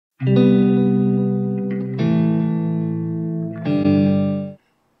Okay,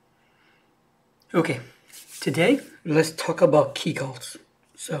 today let's talk about keycults.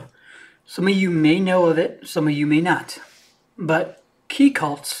 So, some of you may know of it, some of you may not. But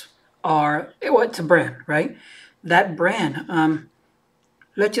keycults are, well, it's a brand, right? That brand,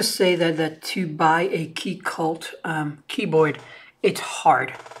 let's just say that to buy a keycult keyboard, it's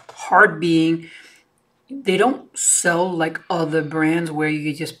hard. Hard being, they don't sell like other brands where you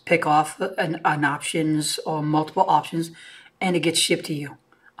can just pick off an options or multiple options and it gets shipped to you.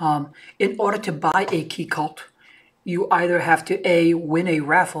 In order to buy a keycult, you either have to win a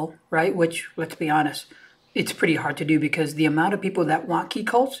raffle, right? Which, let's be honest, it's pretty hard to do because the amount of people that want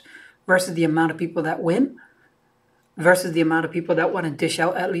keycults versus the amount of people that win versus the amount of people that want to dish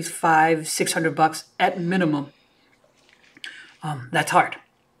out at least $500-600 at minimum. That's hard.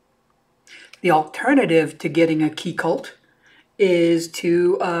 The alternative to getting a keycult is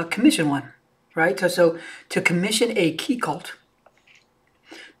to commission one, right? So to commission a keycult,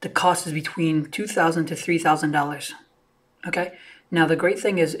 the cost is between $2,000 to $3,000. Okay. Now the great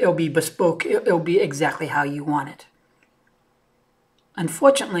thing is it'll be bespoke. It'll be exactly how you want it.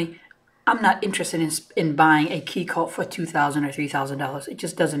 Unfortunately, I'm not interested in buying a keycult for $2,000 or $3,000. It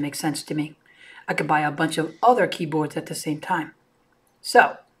just doesn't make sense to me. I could buy a bunch of other keyboards at the same time.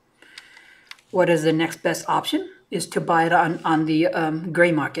 So, what is the next best option? Is to buy it on the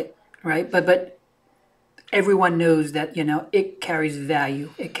gray market, right? But everyone knows that, you know, it carries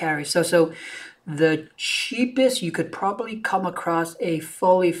value. It carries. So the cheapest you could probably come across a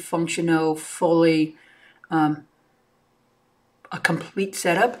fully functional, a complete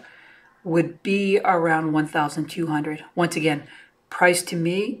setup would be around $1,200. Once again, price to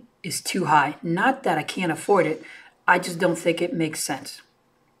me is too high. Not that I can't afford it. I just don't think it makes sense.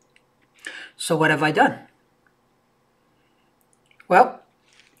 So what have I done? Well,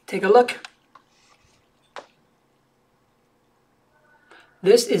 take a look.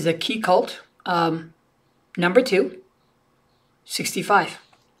 This is a keycult number 2, 65.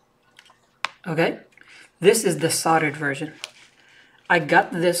 Okay, this is the soldered version. I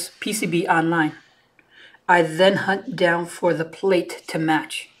got this PCB online. I then hunt down for the plate to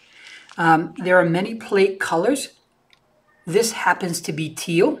match. There are many plate colors. This happens to be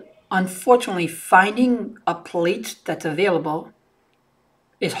teal. Unfortunately, finding a plate that's available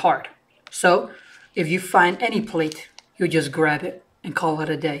is hard. So if you find any plate, you just grab it and call it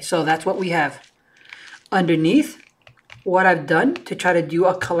a day. So that's what we have. Underneath, what I've done to try to do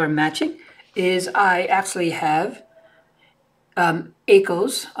a color matching is I actually have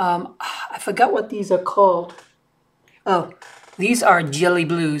Akkos. I forgot what these are called. Oh, these are jelly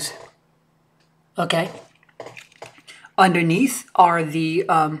blues. Okay. Underneath are the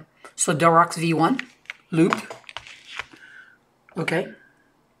durok V1 looped. Okay.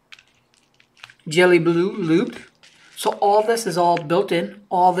 Jelly blue looped. So all this is all built in.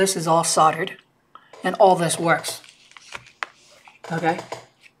 All this is all soldered. And all this works. Okay.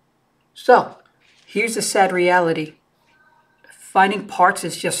 So here's the sad reality. Finding parts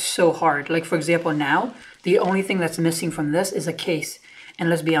is just so hard. Like, for example, now, the only thing that's missing from this is a case.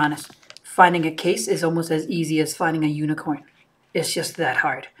 And let's be honest, finding a case is almost as easy as finding a unicorn. It's just that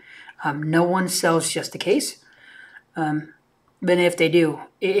hard. No one sells just a case. But if they do,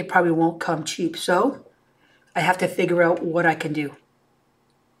 it probably won't come cheap. So I have to figure out what I can do.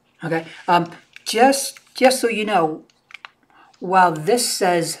 Okay? Just so you know, while this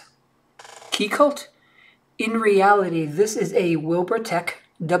says keycult, in reality, this is a WilburTech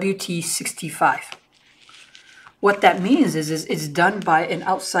WT65. What that means is it's done by an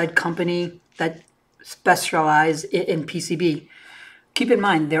outside company that specializes in PCB. Keep in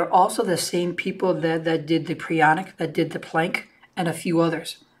mind, they're also the same people that did the Prionic, that did the Plank, and a few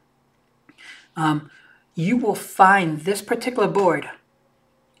others. You will find this particular board,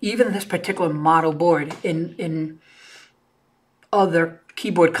 even this particular model board, in other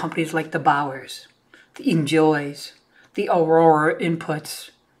keyboard companies like the Bowers, the Enjoys, the Aurora Inputs,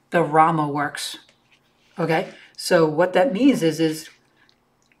 the Rama Works. Okay, so what that means is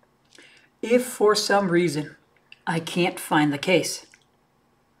if for some reason I can't find the case,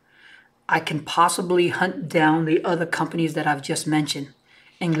 I can possibly hunt down the other companies that I've just mentioned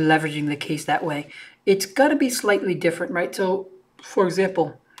and leveraging the case that way. It's got to be slightly different, right? So, for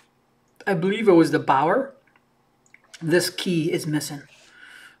example, I believe it was the Bauer. This key is missing.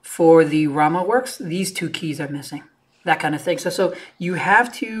 For the Rama Works, these two keys are missing. That kind of thing. So you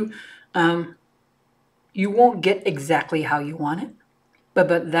have to, you won't get exactly how you want it,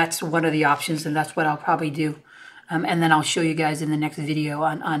 but that's one of the options, and that's what I'll probably do. And then I'll show you guys in the next video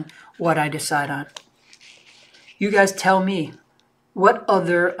on what I decide on. You guys tell me, what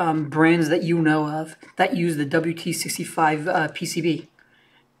other brands that you know of that use the WT65 PCB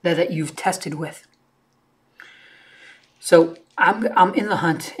that you've tested with. So I'm in the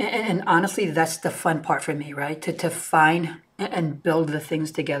hunt, and honestly, that's the fun part for me, right? To find and build the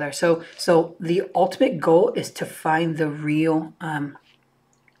things together. So the ultimate goal is to find the real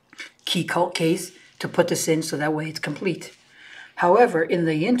keycult case to put this in, so that way it's complete. However, in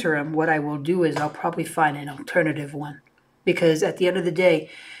the interim, what I will do is I'll probably find an alternative one, because at the end of the day,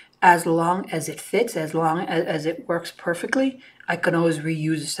 as long as it fits, as long as it works perfectly, I can always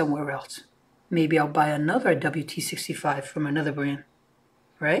reuse it somewhere else. Maybe I'll buy another WT65 from another brand,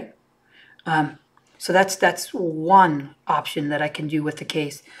 right? So that's one option that I can do with the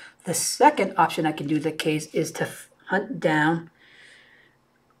case. The second option I can do with the case is to hunt down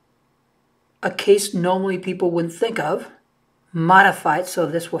a case normally people wouldn't think of, modify it so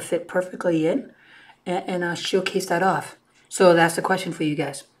this will fit perfectly in, and showcase that off. So that's the question for you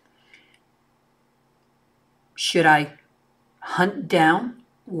guys. Should I hunt down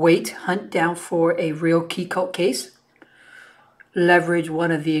for a real keycult case? Leverage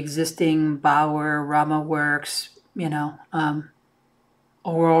one of the existing Bauer, Ramaworks,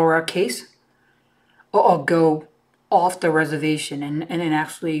 Aurora case? Or go off the reservation and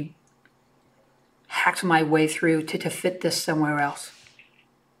actually hack my way through to fit this somewhere else?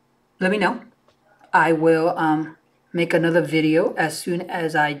 Let me know. I will make another video as soon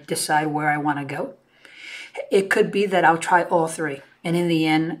as I decide where I want to go. It could be that I'll try all three, and in the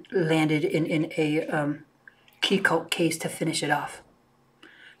end landed in a keycult case to finish it off.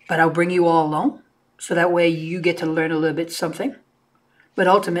 But I'll bring you all along, so that way you get to learn a little bit something. But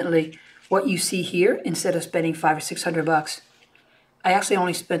ultimately, what you see here, instead of spending $500 or $600, I actually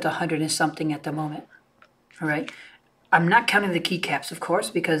only spent $100 and something at the moment. All right. I'm not counting the keycaps, of course,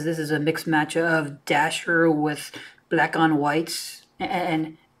 because this is a mixed match of Dasher with black on whites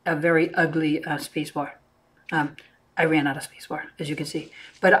and a very ugly spacebar. I ran out of spacebar, as you can see.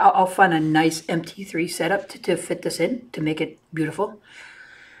 But I'll find a nice MT3 setup to fit this in, to make it beautiful.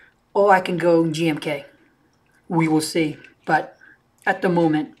 Or I can go GMK. We will see. But at the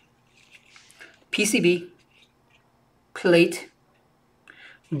moment, PCB, plate,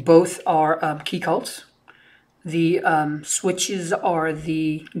 both are keycults. The switches are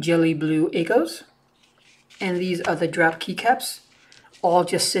the jelly blue akkos. And these are the drop keycaps, all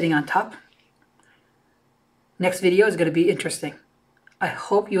just sitting on top. Next video is going to be interesting. I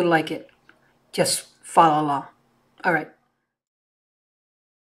hope you like it. Just follow along. All right.